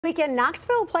Weekend,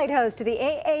 Knoxville played host to the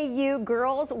AAU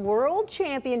Girls World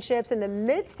Championships, and the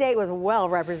Mid-State was well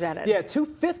represented. Yeah, two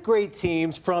fifth-grade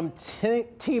teams from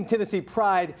Team Tennessee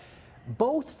Pride,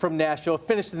 both from Nashville,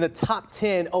 finished in the top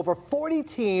 10. Over 40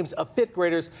 teams of fifth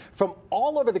graders from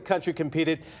all over the country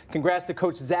competed. Congrats to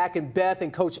Coach Zach and Beth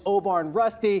and Coach Obar and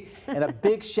Rusty, and a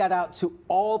big shout out to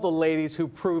all the ladies who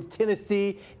proved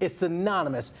Tennessee is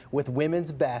synonymous with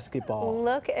women's basketball.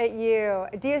 Look at you.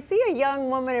 Do you see a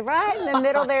young woman right in the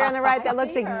middle there on the right that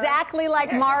looks exactly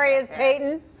like Marius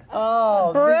Payton?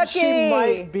 Oh, Brookie. She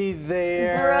might be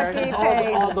there. Brookie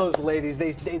Payton. All those ladies,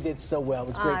 they did so well. It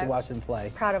was great to watch them play.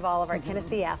 Proud of all of our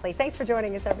Tennessee athletes. Thanks for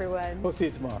joining us, everyone. We'll see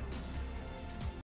you tomorrow.